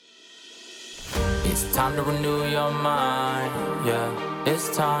It's time to renew your mind, yeah,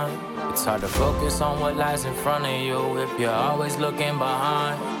 it's time. It's hard to focus on what lies in front of you if you're always looking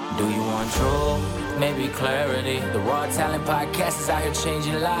behind. Do you want truth? Maybe clarity. The Raw Tallant podcast is out here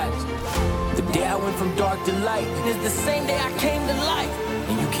changing lives. The day I went from dark to light is the same day I came to life.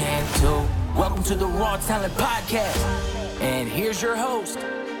 And you can too. Welcome to the Raw Tallant podcast. And here's your host,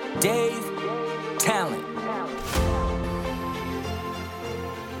 Dave Talent.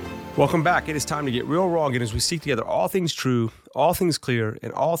 Welcome back. It is time to get real raw again as we seek together all things true, all things clear,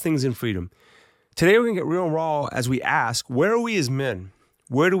 and all things in freedom. Today we're going to get real raw as we ask, where are we as men?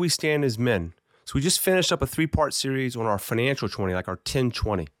 Where do we stand as men? So we just finished up a 3-part series on our financial 20, like our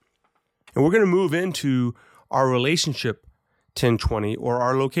 10-20. And we're going to move into our relationship 10-20 or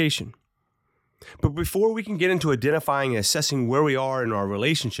our location. But before we can get into identifying and assessing where we are in our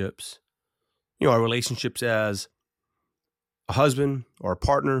relationships, our relationships as a husband or a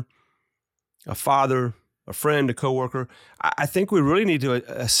partner, a father, a friend, a coworker, I think we really need to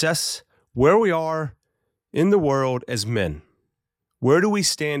assess where we are in the world as men. Where do we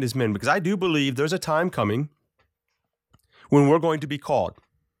stand as men? Because I do believe there's a time coming when we're going to be called.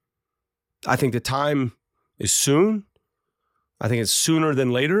 I think the time is soon. I think it's sooner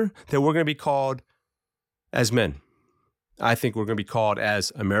than later that we're going to be called as men. I think we're going to be called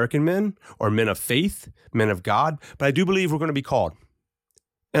as American men or men of faith, men of God, but I do believe we're going to be called.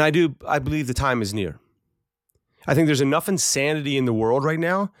 And I believe the time is near. I think there's enough insanity in the world right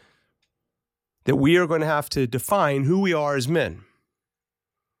now that we are going to have to define who we are as men.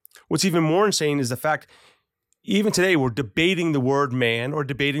 What's even more insane is the fact, even today, we're debating the word man or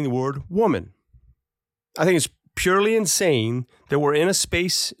debating the word woman. I think it's purely insane that we're in a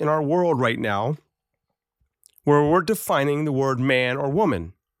space in our world right now where we're defining the word man or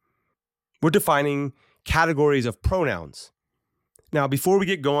woman. We're defining categories of pronouns. Now, before we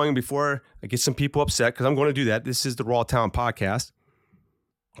get going, before I get some people upset, because I'm going to do that, this is the Raw Tallant podcast.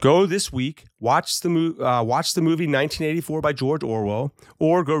 Go this week, watch the movie 1984 by George Orwell,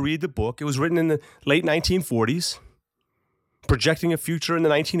 or go read the book. It was written in the late 1940s, projecting a future in the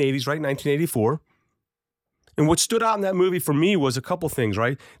 1980s, right? 1984. And what stood out in that movie for me was a couple things,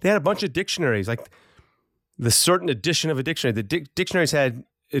 right? They had a bunch of dictionaries, like the certain edition of a dictionary. The dictionaries had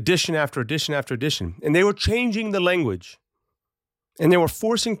edition after edition after edition, and they were changing the language. And they were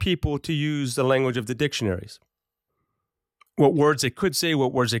forcing people to use the language of the dictionaries. What words they could say,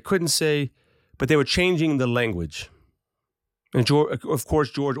 what words they couldn't say, but they were changing the language. And of course,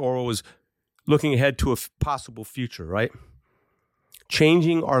 George Orwell was looking ahead to a possible future, right?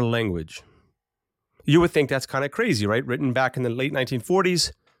 Changing our language. You would think that's kind of crazy, right? Written back in the late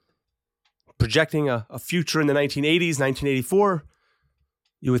 1940s, projecting a future in the 1980s, 1984.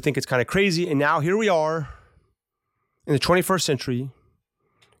 You would think it's kind of crazy. And now here we are in the 21st century,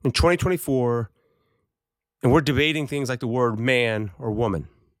 in 2024, and we're debating things like the word man or woman.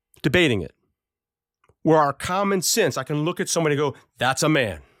 Debating it. Where our common sense, I can look at somebody and go, that's a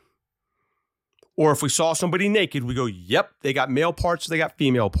man. Or if we saw somebody naked, we go, yep, they got male parts, they got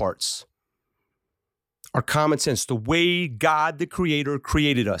female parts. Our common sense, the way God, the Creator,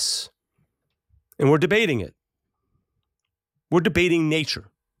 created us. And we're debating it. We're debating nature.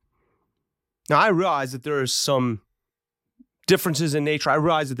 Now, I realize that there are some differences in nature. I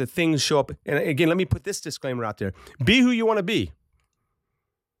realize that the things show up. And again, let me put this disclaimer out there. Be who you want to be.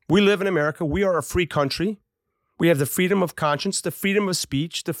 We live in America. We are a free country. We have the freedom of conscience, the freedom of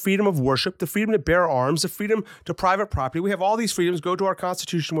speech, the freedom of worship, the freedom to bear arms, the freedom to private property. We have all these freedoms. Go to our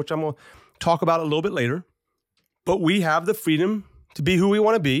Constitution, which I'm going to talk about a little bit later. But we have the freedom to be who we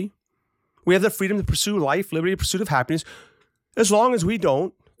want to be. We have the freedom to pursue life, liberty, pursuit of happiness, as long as we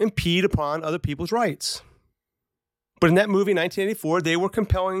don't impede upon other people's rights. But in that movie, 1984, they were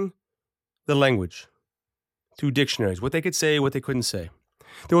compelling the language through dictionaries, what they could say, what they couldn't say.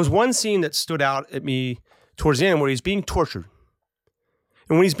 There was one scene that stood out at me towards the end where he's being tortured.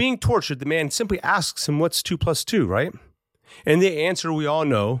 And when he's being tortured, the man simply asks him, what's 2 plus 2, right? And the answer we all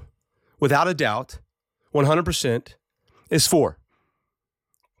know, without a doubt, 100%, is 4.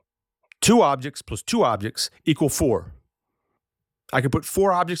 2 objects plus 2 objects equal 4. I could put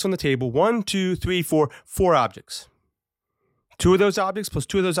 4 objects on the table. 1, 2, 3, 4, 4 objects. 2 of those objects plus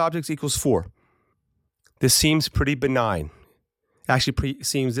 2 of those objects equals 4. This seems pretty benign.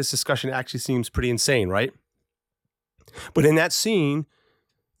 This discussion actually seems pretty insane, right? But in that scene,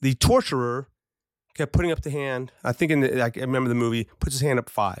 the torturer kept putting up the hand. I remember the movie, puts his hand up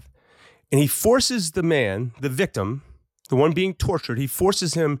 5. And he forces the man, the victim, the one being tortured, he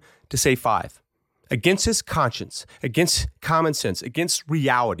forces him to say 5. Against his conscience, against common sense, against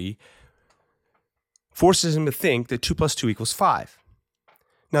reality, forces him to think that 2 plus 2 equals 5.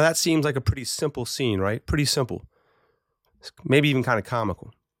 Now that seems like a pretty simple scene, right? Pretty simple. Maybe even kind of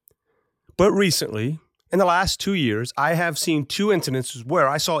comical. But recently, in the last 2 years, I have seen 2 incidences where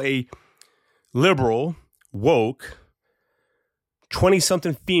I saw a liberal, woke,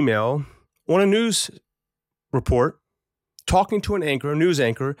 20-something female on a news report talking to a news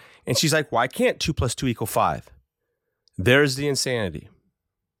anchor, and she's like, why can't 2 + 2 = 5? There's the insanity.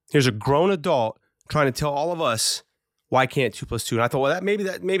 Here's a grown adult trying to tell all of us, why can't 2 + 2? And I thought, well, maybe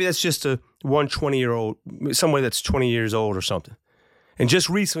that's just a 120-year-old, somebody that's 20 years old or something. And just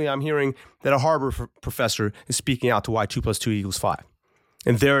recently, I'm hearing that a Harvard professor is speaking out to why 2 + 2 = 5.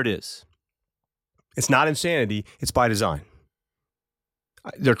 And there it is. It's not insanity. It's by design.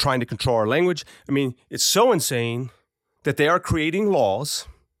 They're trying to control our language. I mean, it's so insane that they are creating laws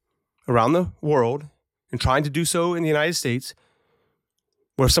around the world and trying to do so in the United States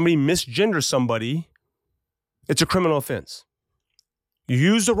where if somebody misgenders somebody, it's a criminal offense. You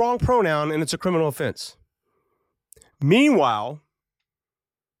use the wrong pronoun and it's a criminal offense. Meanwhile,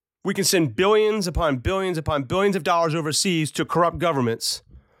 we can send billions upon billions upon billions of dollars overseas to corrupt governments,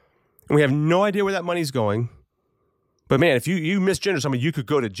 and we have no idea where that money's going. But man, if you misgender somebody, you could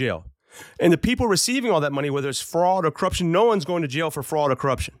go to jail. And the people receiving all that money, whether it's fraud or corruption, no one's going to jail for fraud or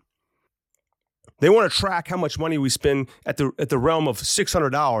corruption. They want to track how much money we spend at the realm of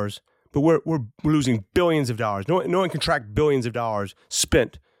 $600, but we're losing billions of dollars. No one can track billions of dollars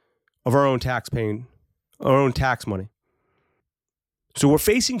spent of our own tax money. So we're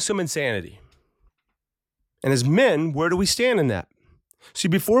facing some insanity. And as men, where do we stand in that? See,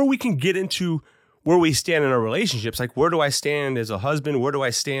 before we can get into where we stand in our relationships, like where do I stand as a husband? Where do I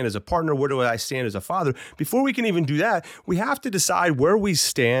stand as a partner? Where do I stand as a father? Before we can even do that, we have to decide where we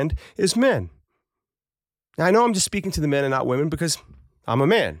stand as men. Now, I know I'm just speaking to the men and not women because I'm a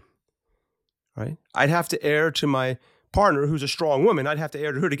man, right? I'd have to err to my partner who's a strong woman. I'd have to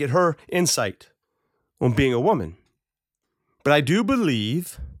err to her to get her insight on being a woman. But I do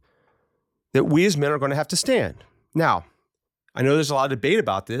believe that we as men are going to have to stand. Now, I know there's a lot of debate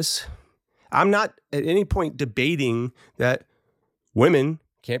about this. I'm not at any point debating that women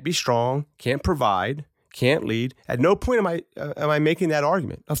can't be strong, can't provide, can't lead. At no point am I making that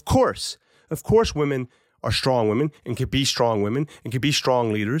argument. Of course, women are strong women and can be strong women and can be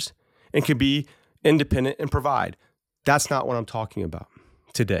strong leaders and can be independent and provide. That's not what I'm talking about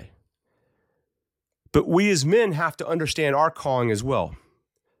today. But we as men have to understand our calling as well.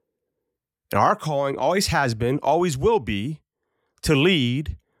 And our calling always has been, always will be, to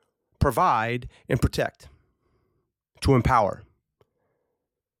lead, provide, and protect, to empower.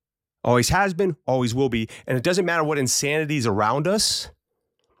 Always has been, always will be. And it doesn't matter what insanity is around us.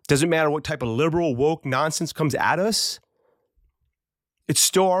 Doesn't matter what type of liberal, woke nonsense comes at us. It's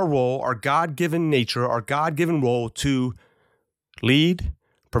still our role, our God-given nature, our God-given role to lead,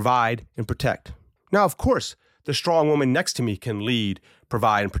 provide, and protect. Now, of course, the strong woman next to me can lead,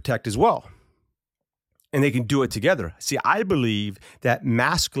 provide, and protect as well. And they can do it together. See, I believe that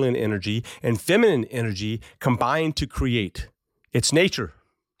masculine energy and feminine energy combine to create. It's nature.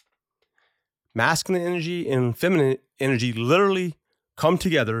 Masculine energy and feminine energy literally come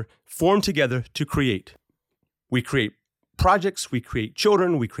together, form together to create. We create projects, we create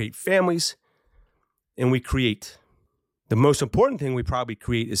children, we create families, and we create. The most important thing we probably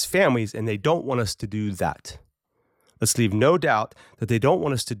create is families, and they don't want us to do that. Let's leave no doubt that they don't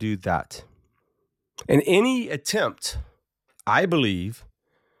want us to do that. And any attempt, I believe,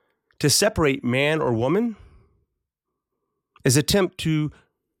 to separate man or woman is an attempt to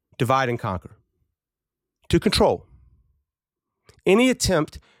divide and conquer, to control. Any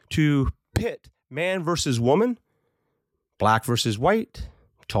attempt to pit man versus woman, black versus white,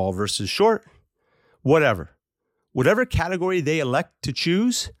 tall versus short, whatever category they elect to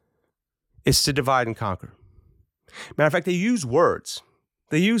choose is to divide and conquer. Matter of fact, they use words.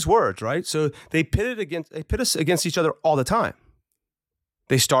 Right? So they pit us against each other all the time.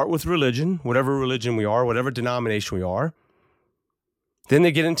 They start with religion, whatever religion we are, whatever denomination we are. Then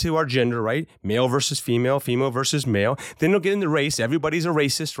they get into our gender, right? Male versus female, female versus male. Then they'll get into race. Everybody's a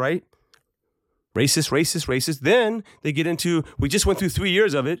racist, right? Racist. Then they get into, we just went through 3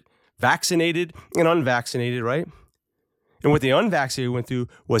 years of it, vaccinated and unvaccinated, right? And what the unvaccinated went through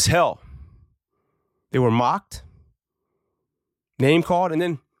was hell. They were mocked, name called, and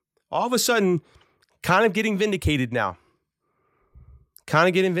then all of a sudden, kind of getting vindicated now. Kind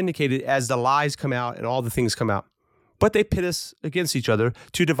of getting vindicated as the lies come out and all the things come out. But they pit us against each other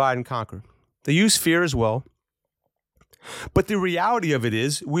to divide and conquer. They use fear as well. But the reality of it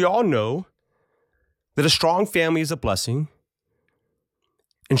is, we all know that a strong family is a blessing.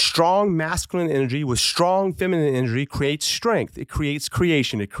 And strong masculine energy with strong feminine energy creates strength. It creates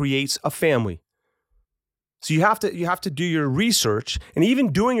creation. It creates a family. So you have to do your research, and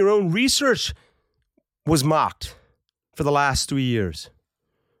even doing your own research was mocked for the last 3 years.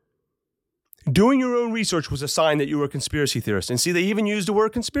 Doing your own research was a sign that you were a conspiracy theorist. And see, they even used the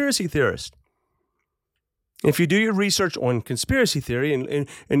word conspiracy theorist. If you do your research on conspiracy theory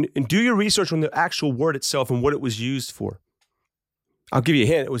and do your research on the actual word itself and what it was used for, I'll give you a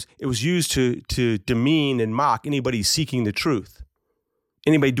hint. It was used to demean and mock anybody seeking the truth,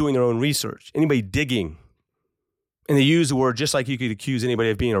 anybody doing their own research, anybody digging. And they use the word just like you could accuse anybody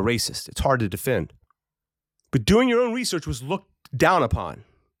of being a racist. It's hard to defend. But doing your own research was looked down upon.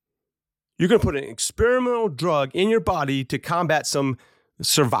 You're going to put an experimental drug in your body to combat some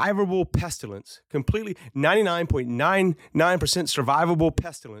survivable pestilence, completely 99.99% survivable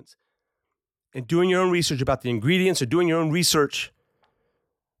pestilence, and doing your own research about the ingredients or doing your own research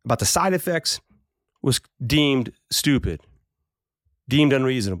about the side effects was deemed stupid, deemed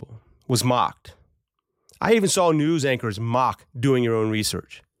unreasonable, was mocked. I even saw news anchors mock doing your own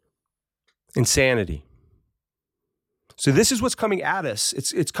research. Insanity. So this is what's coming at us.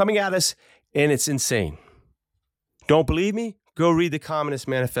 It's coming at us, and it's insane. Don't believe me? Go read the Communist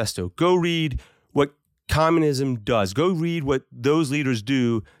Manifesto. Go read what communism does. Go read what those leaders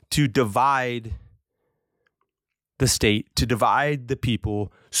do to divide the state, to divide the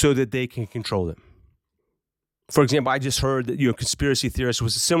people so that they can control them. For example, I just heard that conspiracy theorists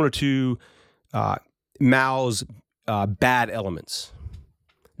was similar to Mao's bad elements,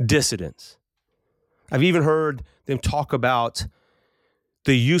 dissidents. I've even heard them talk about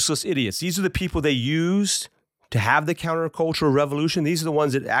the useless idiots. These are the people they used to have the countercultural revolution. These are the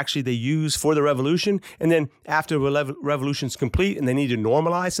ones that actually they use for the revolution. And then after the revolution's complete and they need to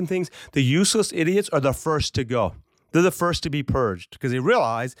normalize some things, the useless idiots are the first to go. They're the first to be purged because they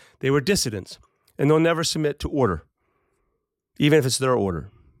realize they were dissidents and they'll never submit to order, even if it's their order,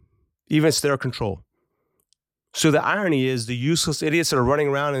 even if it's their control. So the irony is the useless idiots that are running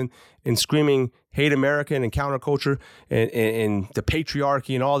around and screaming hate America and counterculture and the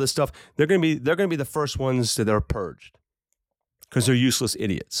patriarchy and all this stuff, they're going to be the first ones that are purged because they're useless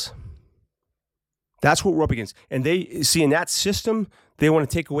idiots. That's what we're up against. And they see in that system, they want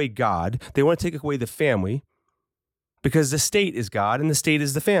to take away God. They want to take away the family because the state is God and the state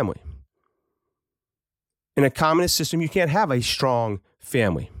is the family. In a communist system, you can't have a strong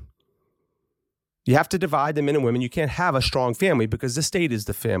family. You have to divide the men and women. You can't have a strong family because the state is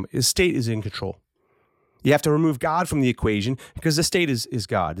the family. The state is in control. You have to remove God from the equation because the state is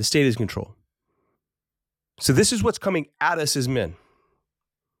God. The state is control. So this is what's coming at us as men.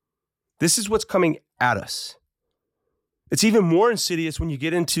 This is what's coming at us. It's even more insidious when you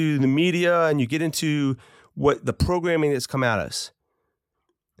get into the media and you get into what the programming that's come at us.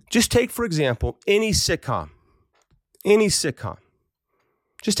 Just take, for example, any sitcom. Any sitcom.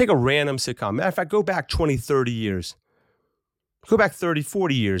 Just take a random sitcom. Matter of fact, go back 20, 30 years. Go back 30,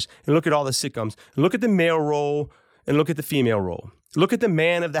 40 years and look at all the sitcoms. Look at the male role and look at the female role. Look at the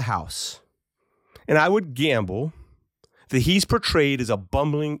man of the house. And I would gamble that he's portrayed as a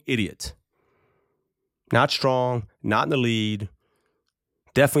bumbling idiot. Not strong, not in the lead,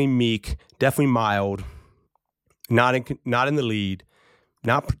 definitely meek, definitely mild, not in the lead,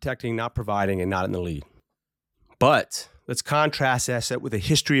 not protecting, not providing, and not in the lead. But let's contrast that with the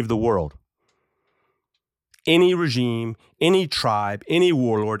history of the world. Any regime, any tribe, any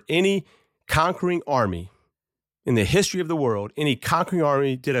warlord, any conquering army in the history of the world, any conquering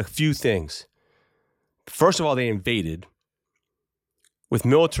army did a few things. First of all, they invaded with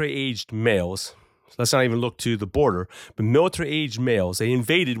military-aged males. So let's not even look to the border, but military-aged males. They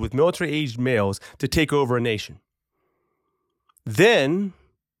invaded with military-aged males to take over a nation. Then,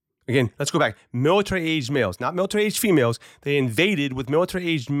 again, let's go back. Military-aged males, not military-aged females. They invaded with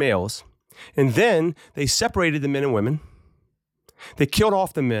military-aged males. And then they separated the men and women. They killed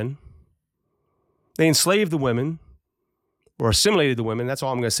off the men. They enslaved the women or assimilated the women. That's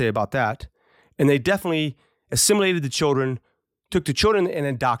all I'm going to say about that. And they definitely assimilated the children, took the children and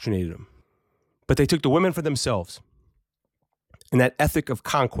indoctrinated them. But they took the women for themselves. And that ethic of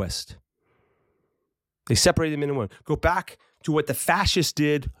conquest. They separated the men and women. Go back to what the fascists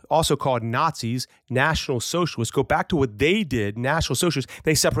did, also called Nazis, National Socialists. Go back to what they did, National Socialists.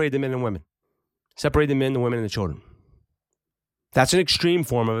 They separated the men and women. Separated the men, the women, and the children. That's an extreme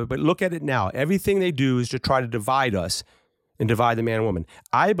form of it, but look at it now. Everything they do is to try to divide us and divide the man and woman.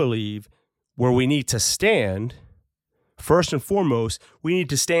 I believe where we need to stand, first and foremost, we need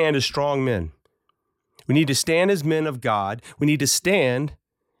to stand as strong men. We need to stand as men of God. We need to stand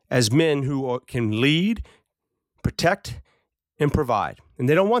as men who can lead, protect, and provide. And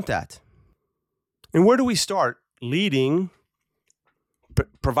they don't want that. And where do we start? Leading,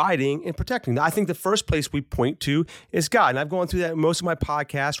 providing, and protecting. I think the first place we point to is God. And I've gone through that in most of my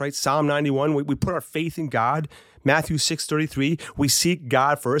podcasts, right? Psalm 91, we put our faith in God. Matthew 6:33, we seek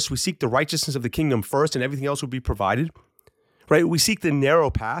God first. We seek the righteousness of the kingdom first, and everything else will be provided, right? We seek the narrow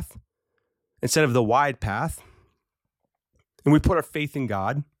path instead of the wide path. And we put our faith in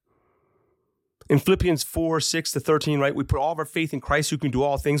God. In Philippians 4:6-13, right, we put all of our faith in Christ who can do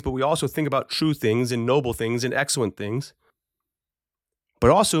all things, but we also think about true things and noble things and excellent things. But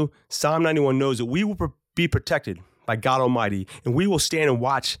also, Psalm 91 knows that we will be protected by God Almighty, and we will stand and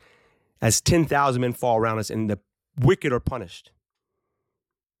watch as 10,000 men fall around us and the wicked are punished.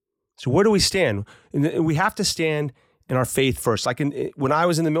 So where do we stand? And we have to stand in our faith first. Like when I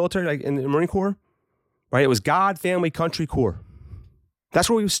was in the military, like in the Marine Corps, right, it was God, family, country, core. That's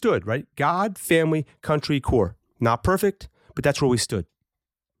where we stood, right? God, family, country, core. Not perfect, but that's where we stood.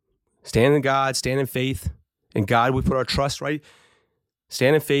 Stand in God, stand in faith. In God, we put our trust, right?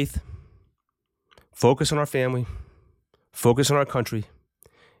 Stand in faith. Focus on our family. Focus on our country.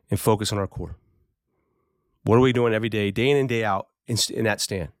 And focus on our core. What are we doing every day in and day out, in that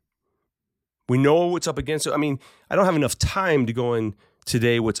stand? We know what's up against it. I mean, I don't have enough time to go in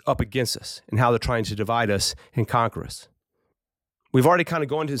today what's up against us and how they're trying to divide us and conquer us. We've already kind of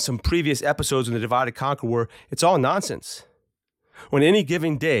gone into some previous episodes in the Divide and Conquer where it's all nonsense. On any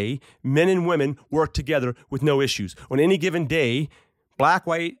given day, men and women work together with no issues. On any given day, black,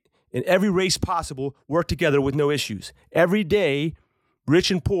 white, and every race possible work together with no issues. Every day,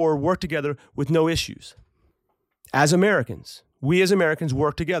 rich and poor work together with no issues. As Americans, we as Americans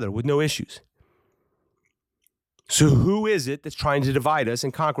work together with no issues. So who is it that's trying to divide us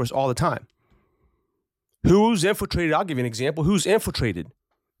and conquer us all the time? Who's infiltrated? I'll give you an example. Who's infiltrated?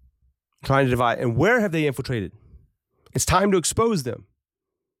 Trying to divide. And where have they infiltrated? It's time to expose them.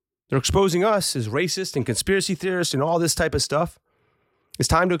 They're exposing us as racist and conspiracy theorists and all this type of stuff. It's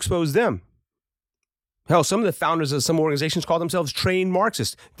time to expose them. Hell, some of the founders of some organizations call themselves trained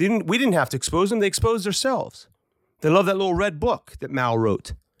Marxists. We didn't have to expose them. They exposed themselves. They love that little red book that Mao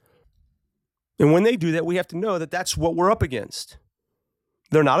wrote. And when they do that, we have to know that that's what we're up against.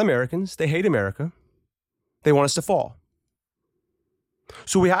 They're not Americans. They hate America. They want us to fall.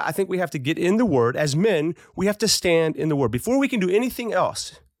 So I think we have to get in the Word. As men, we have to stand in the Word. Before we can do anything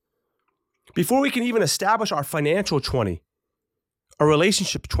else, before we can even establish our financial 20, our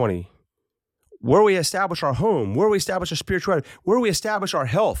relationship 20, where we establish our home, where we establish our spirituality, where we establish our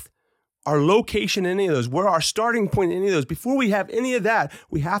health, our location in any of those, where our starting point in any of those, before we have any of that,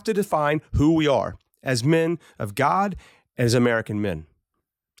 we have to define who we are as men of God and as American men,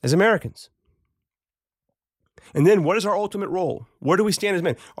 as Americans. And then what is our ultimate role? Where do we stand as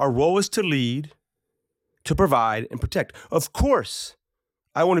men? Our role is to lead, to provide, and protect. Of course,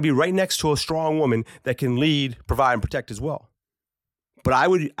 I want to be right next to a strong woman that can lead, provide, and protect as well. But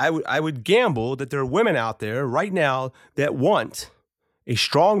I would gamble that there are women out there right now that want a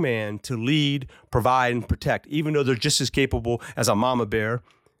strong man to lead, provide, and protect, even though they're just as capable as a mama bear.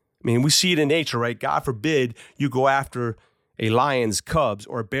 I mean, we see it in nature, right? God forbid you go after a lion's cubs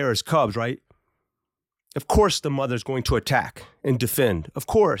or a bear's cubs, right? Of course, the mother's going to attack and defend. Of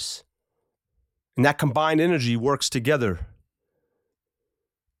course. And that combined energy works together.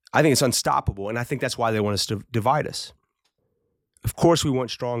 I think it's unstoppable, and I think that's why they want us to divide us. Of course, we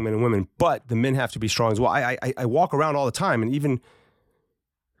want strong men and women, but the men have to be strong as well. I walk around all the time, and even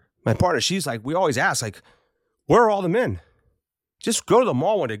my partner, she's like, we always ask, like, where are all the men? Just go to the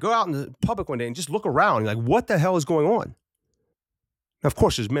mall one day, go out in the public one day, and just look around. Like, what the hell is going on? Now, of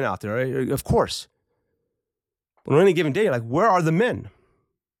course, there's men out there, right? Of course. But on any given day, like, where are the men?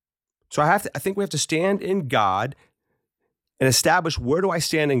 So I think we have to stand in God and establish, where do I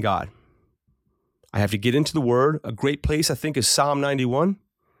stand in God? I have to get into the Word. A great place, I think, is Psalm 91.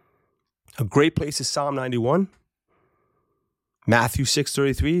 A great place is Psalm 91. Matthew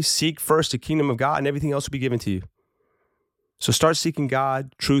 6:33, seek first the kingdom of God and everything else will be given to you. So start seeking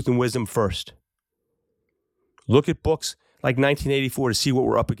God, truth, and wisdom first. Look at books like 1984 to see what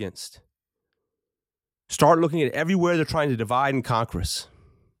we're up against. Start looking at everywhere they're trying to divide and conquer us.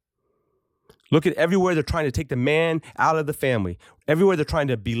 Look at everywhere they're trying to take the man out of the family. Everywhere they're trying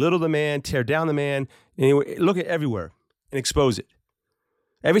to belittle the man, tear down the man. Anyway, look at everywhere and expose it.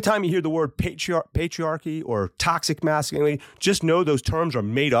 Every time you hear the word patriarchy or toxic masculinity, just know those terms are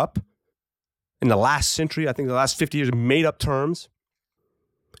made up. In the last century, I think the last 50 years, made up terms.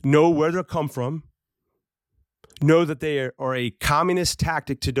 Know where they come from. Know that they are a communist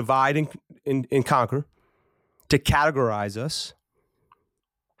tactic to divide and conquer, to categorize us,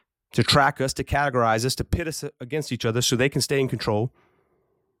 to track us, to categorize us, to pit us against each other so they can stay in control.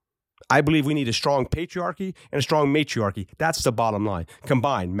 I believe we need a strong patriarchy and a strong matriarchy. That's the bottom line.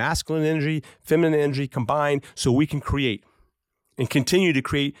 Combine masculine energy, feminine energy, combine so we can create and continue to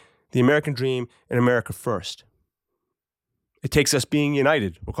create the American dream and America first. It takes us being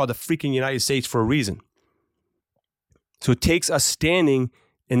united. We're called the freaking United States for a reason. So it takes us standing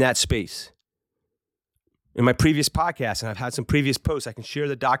in that space. In my previous podcast, and I've had some previous posts, I can share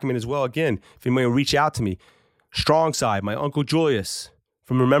the document as well. Again, if anybody will reach out to me. Strong Side, my Uncle Julius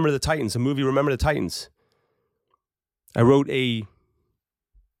from Remember the Titans, the movie Remember the Titans. I wrote a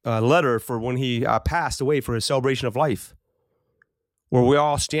letter for when he passed away for his celebration of life, where we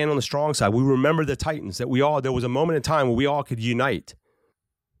all stand on the strong side. We remember the Titans, that there was a moment in time where we all could unite.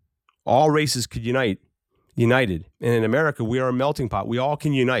 All races could united. And in America, we are a melting pot. We all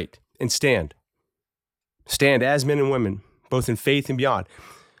can unite and stand. Stand as men and women, both in faith and beyond.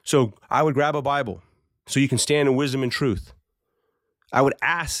 So I would grab a Bible so you can stand in wisdom and truth. I would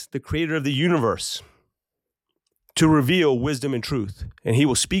ask the creator of the universe to reveal wisdom and truth. And he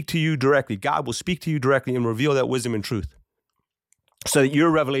will speak to you directly. God will speak to you directly and reveal that wisdom and truth so that your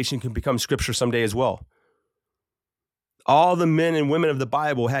revelation can become scripture someday as well. All the men and women of the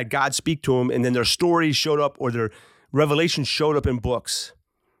Bible had God speak to them, and then their stories showed up or their revelations showed up in books.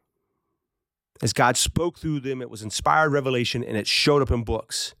 As God spoke through them, it was inspired revelation, and it showed up in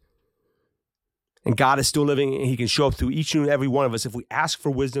books. And God is still living, and he can show up through each and every one of us. If we ask for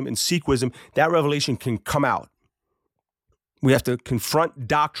wisdom and seek wisdom, that revelation can come out. We have to confront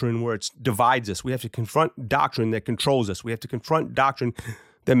doctrine where it divides us. We have to confront doctrine that controls us. We have to confront doctrine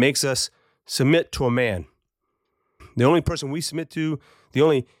that makes us submit to a man. The only person we submit to, the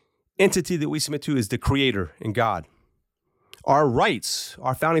only entity that we submit to is the Creator and God. Our rights,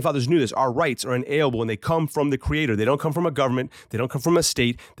 our founding fathers knew this, our rights are inalienable and they come from the Creator. They don't come from a government. They don't come from a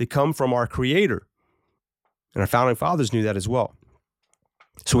state. They come from our Creator. And our founding fathers knew that as well.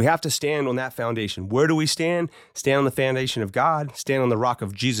 So we have to stand on that foundation. Where do we stand? Stand on the foundation of God, stand on the rock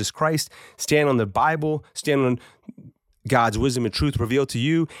of Jesus Christ, stand on the Bible, stand on God's wisdom and truth revealed to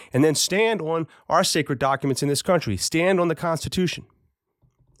you, and then stand on our sacred documents in this country. Stand on the Constitution.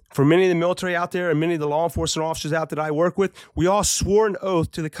 For many of the military out there and many of the law enforcement officers out that I work with, we all swore an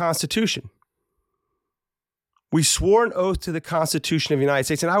oath to the Constitution. We swore an oath to the Constitution of the United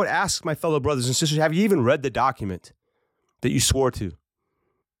States. And I would ask my fellow brothers and sisters, have you even read the document that you swore to?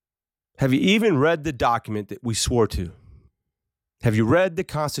 Have you even read the document that we swore to? Have you read the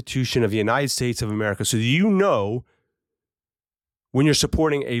Constitution of the United States of America so that you know when you're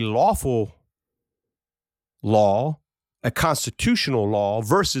supporting a lawful law, a constitutional law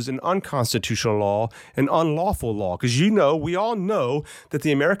versus an unconstitutional law, an unlawful law? Because we all know that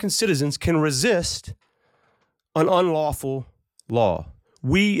the American citizens can resist an unlawful law.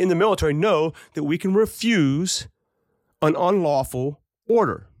 We in the military know that we can refuse an unlawful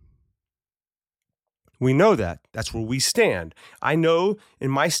order. We know that. That's where we stand. I know in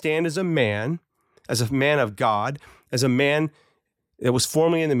my stand as a man of God, as a man that was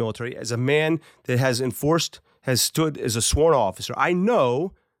formerly in the military, as a man that has stood as a sworn officer, I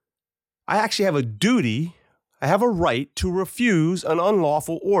know I actually have a duty, I have a right to refuse an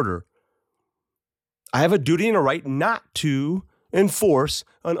unlawful order. I have a duty and a right not to enforce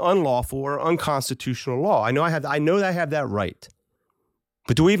an unlawful or unconstitutional law. I know that I have that right.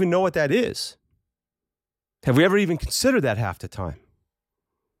 But do we even know what that is? Have we ever even considered that half the time?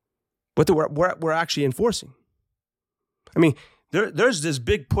 What we're actually enforcing? I mean, there's this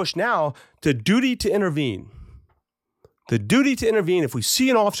big push now to duty to intervene. The duty to intervene if we see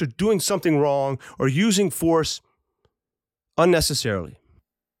an officer doing something wrong or using force unnecessarily.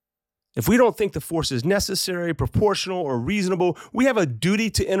 If we don't think the force is necessary, proportional, or reasonable, we have a duty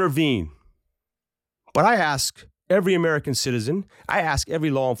to intervene. But I ask every American citizen, I ask every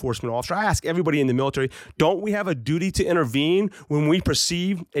law enforcement officer, I ask everybody in the military, don't we have a duty to intervene when we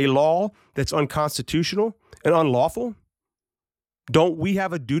perceive a law that's unconstitutional and unlawful? Don't we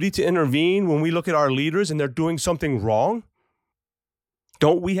have a duty to intervene when we look at our leaders and they're doing something wrong?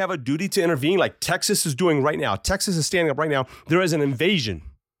 Don't we have a duty to intervene like Texas is doing right now? Texas is standing up right now. There is an invasion.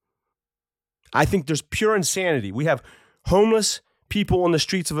 I think there's pure insanity. We have homeless people on the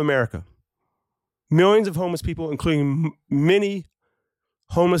streets of America. Millions of homeless people, including many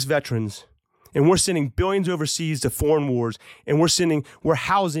homeless veterans. And we're sending billions overseas to foreign wars. And we're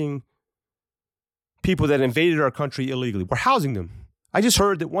housing people that invaded our country illegally. We're housing them. I just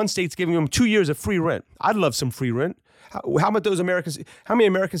heard that one state's giving them 2 years of free rent. I'd love some free rent. How many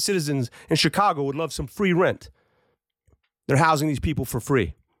American citizens in Chicago would love some free rent? They're housing these people for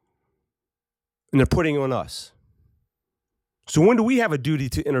free. And they're putting it on us. So when do we have a duty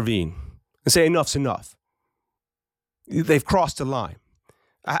to intervene and say enough's enough? They've crossed the line.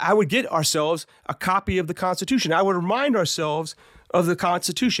 I would get ourselves a copy of the Constitution. I would remind ourselves of the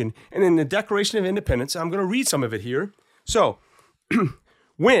Constitution. And in the Declaration of Independence, I'm going to read some of it here. So,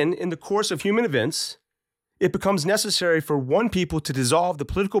 when, in the course of human events, it becomes necessary for one people to dissolve the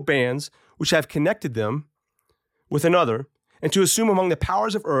political bands which have connected them with another, and to assume among the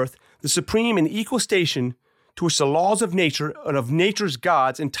powers of earth the supreme and equal station to which the laws of nature and of nature's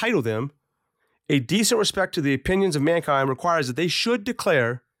gods entitle them, a decent respect to the opinions of mankind requires that they should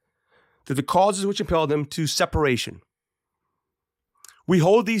declare that the causes which impel them to separation. We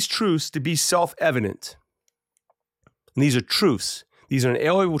hold these truths to be self-evident. And these are truths. These are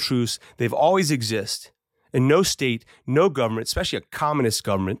inalienable truths. They've always existed. And no state, no government, especially a communist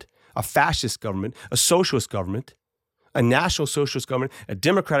government, a fascist government, a socialist government, a national socialist government, a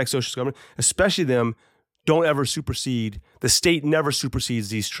democratic socialist government, especially them, don't ever supersede. The state never supersedes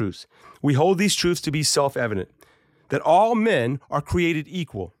these truths. We hold these truths to be self-evident, that all men are created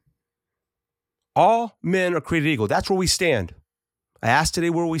equal. All men are created equal. That's where we stand. I asked today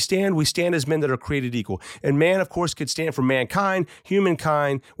where we stand. We stand as men that are created equal. And man, of course, could stand for mankind,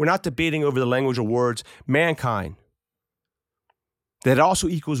 humankind. We're not debating over the language or words. Mankind. That also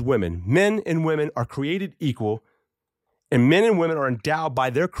equals women. Men and women are created equal, and men and women are endowed by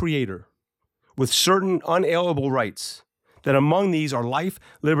their Creator with certain unalienable rights, that among these are life,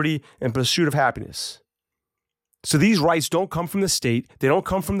 liberty, and pursuit of happiness. So these rights don't come from the state. They don't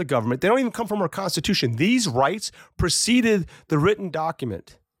come from the government. They don't even come from our Constitution. These rights preceded the written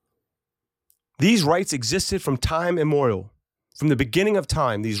document. These rights existed from time immemorial. From the beginning of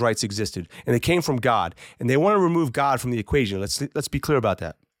time, these rights existed, and they came from God. And they want to remove God from the equation. Let's be clear about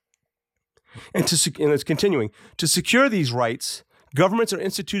that. And it's continuing. To secure these rights, governments are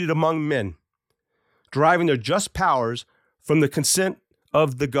instituted among men, deriving their just powers from the consent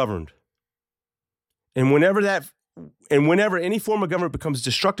of the governed. And whenever any form of government becomes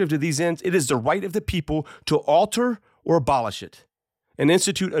destructive to these ends, it is the right of the people to alter or abolish it and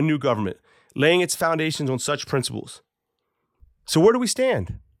institute a new government, laying its foundations on such principles. So where do we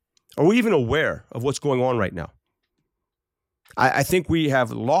stand? Are we even aware of what's going on right now? I think we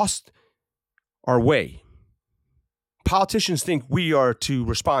have lost our way. Politicians think we are to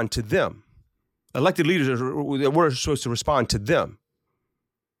respond to them. Elected leaders, we're supposed to respond to them.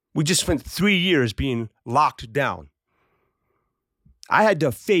 We just spent 3 years being locked down. I had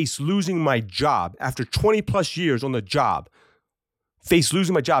to face losing my job after 20 plus years on the job. Face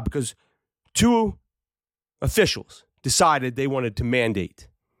losing my job because 2 officials decided they wanted to mandate.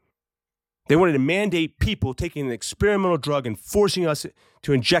 They wanted to mandate people taking an experimental drug and forcing us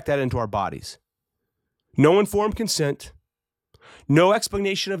to inject that into our bodies. No informed consent, no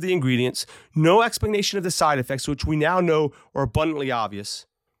explanation of the ingredients, no explanation of the side effects, which we now know are abundantly obvious.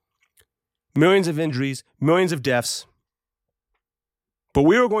 Millions of injuries, millions of deaths. But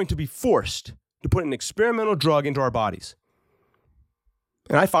we were going to be forced to put an experimental drug into our bodies.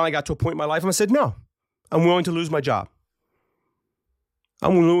 And I finally got to a point in my life and I said, no, I'm willing to lose my job.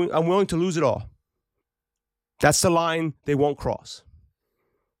 I'm willing to lose it all. That's the line they won't cross.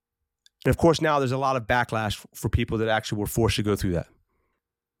 And of course, now there's a lot of backlash for people that actually were forced to go through that.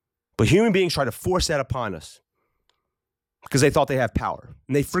 But human beings try to force that upon us because they thought they have power.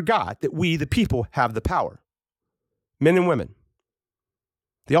 And they forgot that we, the people, have the power. Men and women.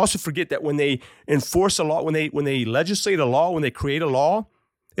 They also forget that when they enforce a law, when they legislate a law, when they create a law,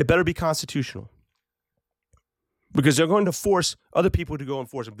 it better be constitutional. Because they're going to force other people to go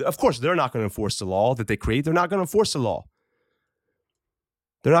enforce it. Of course, they're not going to enforce the law that they create. They're not going to enforce the law.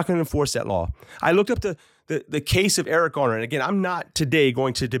 They're not going to enforce that law. I looked up the case of Eric Garner. And again, I'm not today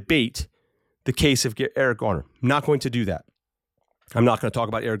going to debate the case of Eric Garner. I'm not going to do that. I'm not going to talk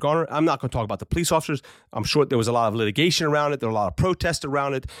about Eric Garner. I'm not going to talk about the police officers. I'm sure there was a lot of litigation around it. There were a lot of protests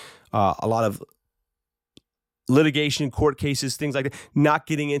around it. A lot of litigation, court cases, things like that. Not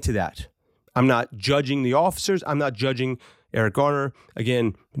getting into that. I'm not judging the officers. I'm not judging Eric Garner.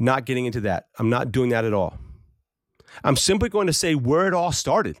 Again, not getting into that. I'm not doing that at all. I'm simply going to say where it all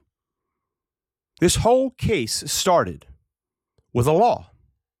started. This whole case started with a law.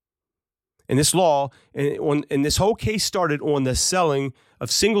 And this law, and this whole case started on the selling of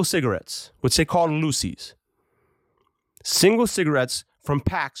single cigarettes, which they call loosies. Single cigarettes from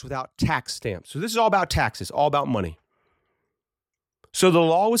packs without tax stamps. So this is all about taxes, all about money. So the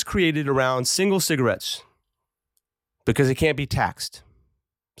law was created around single cigarettes because it can't be taxed.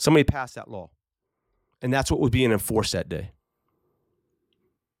 Somebody passed that law. And that's what was being enforced that day.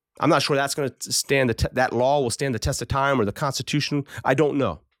 I'm not sure that's going to stand, that law will stand the test of time or the Constitution. I don't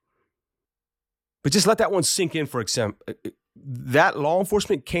know. But just let that one sink in, for example. That law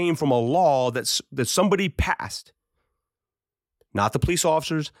enforcement came from a law that somebody passed Not the police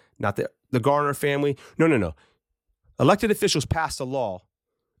officers, not the Garner family. No. Elected officials passed a law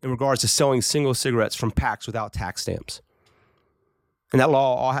in regards to selling single cigarettes from packs without tax stamps. And that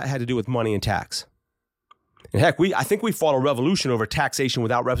law all had to do with money and tax. And heck, I think we fought a revolution over taxation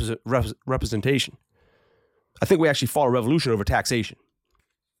without representation. I think we actually fought a revolution over taxation,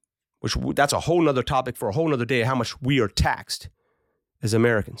 which that's a whole nother topic for a whole nother day, how much we are taxed as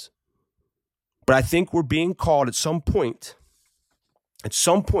Americans. But I think we're being called at some point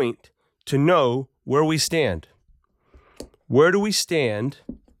to know where we stand. Where do we stand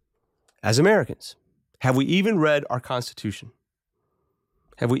as Americans? Have we even read our Constitution?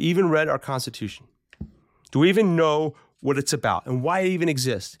 Have we even read our Constitution? Do we even know what it's about and why it even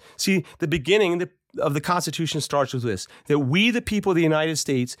exists? See, the beginning of the Constitution starts with this, that we, the people of the United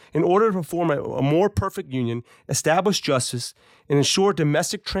States, in order to form a more perfect union, establish justice, and ensure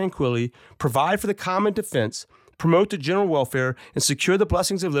domestic tranquility, provide for the common defense, promote the general welfare, and secure the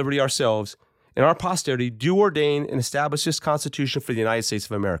blessings of liberty ourselves and our posterity, do ordain and establish this Constitution for the United States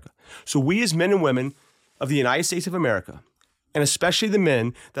of America. So we as men and women of the United States of America, and especially the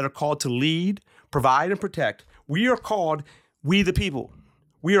men that are called to lead, provide, and protect, we are called, we the people.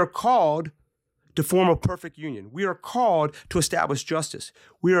 We are called to form a perfect union. We are called to establish justice.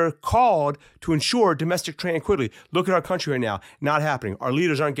 We are called to ensure domestic tranquility. Look at our country right now, not happening. Our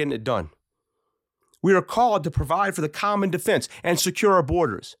leaders aren't getting it done. We are called to provide for the common defense and secure our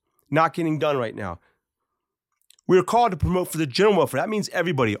borders, not getting done right now. We are called to promote for the general welfare. That means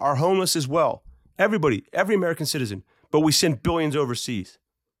everybody, our homeless as well. Everybody, every American citizen, but we send billions overseas.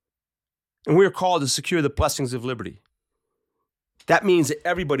 And we are called to secure the blessings of liberty. That means that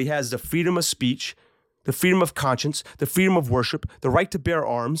everybody has the freedom of speech, the freedom of conscience, the freedom of worship, the right to bear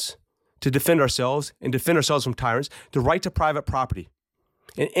arms, to defend ourselves and defend ourselves from tyrants, the right to private property.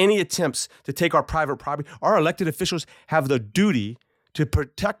 And any attempts to take our private property, our elected officials have the duty to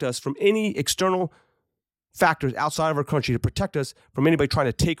protect us from any external factors outside of our country, to protect us from anybody trying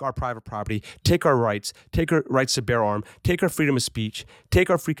to take our private property, take our rights to bear arms, take our freedom of speech, take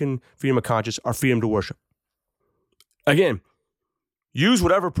our freaking freedom of conscience, our freedom to worship. Again, use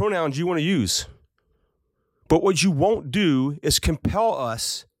whatever pronouns you want to use. But what you won't do is compel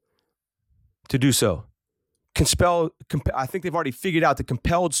us to do so. I think they've already figured out that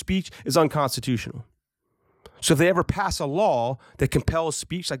compelled speech is unconstitutional. So if they ever pass a law that compels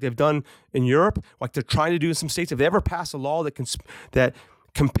speech like they've done in Europe, like they're trying to do in some states, if they ever pass a law that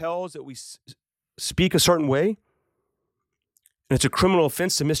compels that we speak a certain way, and it's a criminal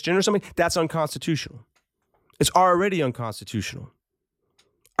offense to misgender something, that's unconstitutional. It's already unconstitutional.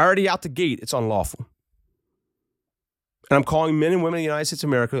 Already out the gate, it's unlawful. And I'm calling men and women in the United States of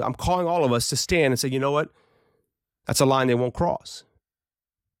America, I'm calling all of us to stand and say, you know what? That's a line they won't cross.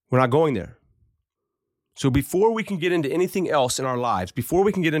 We're not going there. So before we can get into anything else in our lives, before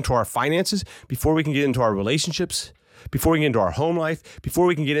we can get into our finances, before we can get into our relationships, before we can get into our home life, before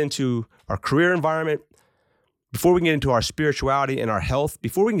we can get into our career environment, before we can get into our spirituality and our health,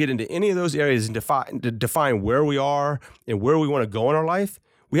 before we can get into any of those areas and define where we are and where we want to go in our life,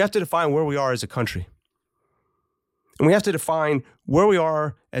 we have to define where we are as a country. And we have to define where we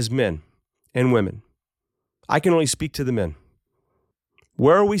are as men and women. I can only speak to the men.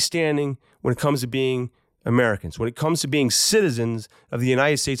 Where are we standing when it comes to being Americans, when it comes to being citizens of the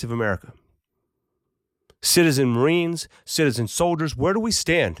United States of America? Citizen Marines, citizen soldiers, where do we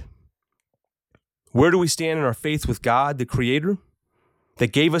stand? Where do we stand in our faith with God, the Creator,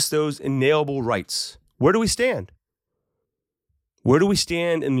 that gave us those inalienable rights? Where do we stand? Where do we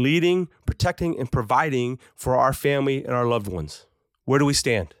stand in leading, protecting, and providing for our family and our loved ones? Where do we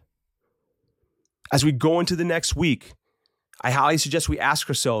stand? As we go into the next week, I highly suggest we ask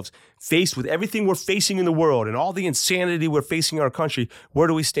ourselves, faced with everything we're facing in the world and all the insanity we're facing in our country, where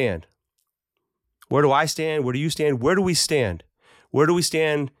do we stand? Where do I stand? Where do you stand? Where do we stand? Where do we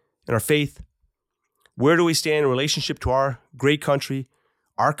stand in our faith? Where do we stand in relationship to our great country,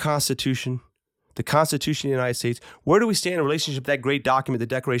 our Constitution, the Constitution of the United States? Where do we stand in relationship to that great document, the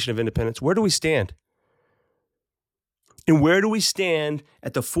Declaration of Independence? Where do we stand? And where do we stand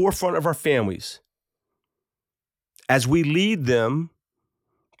at the forefront of our families as we lead them,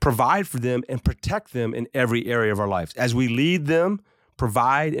 provide for them, and protect them in every area of our lives? As we lead them,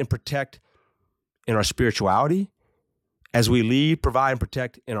 provide, and protect in our spirituality, as we lead, provide, and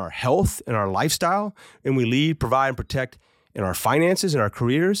protect in our health and our lifestyle, and we lead, provide, and protect in our finances and our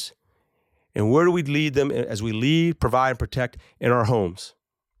careers, and where do we lead them as we lead, provide, and protect in our homes?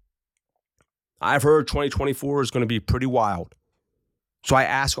 I've heard 2024 is going to be pretty wild. So I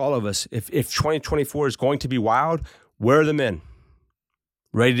ask all of us, if 2024 is going to be wild, where are the men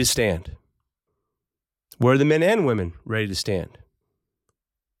ready to stand? Where are the men and women ready to stand?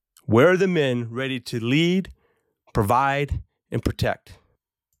 Where are the men ready to lead, provide, and protect?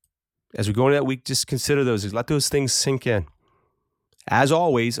 As we go into that week, just consider those. Let those things sink in. As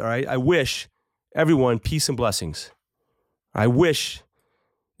always, all right, I wish everyone peace and blessings. I wish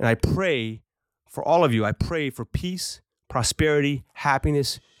and I pray for all of you. I pray for peace, prosperity,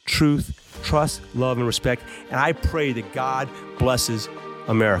 happiness, truth, trust, love, and respect. And I pray that God blesses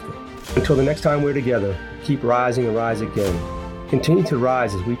America. Until the next time we're together, keep rising and rise again. Continue to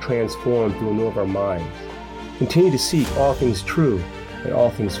rise as we transform through a renewal of our minds. Continue to seek all things true and all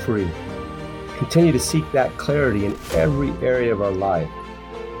things free. Continue to seek that clarity in every area of our life.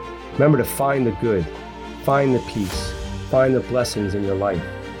 Remember to find the good, find the peace, find the blessings in your life,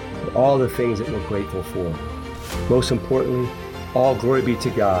 and all the things that we're grateful for. Most importantly, all glory be to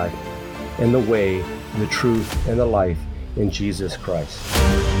God and the way, the truth, and the life in Jesus Christ.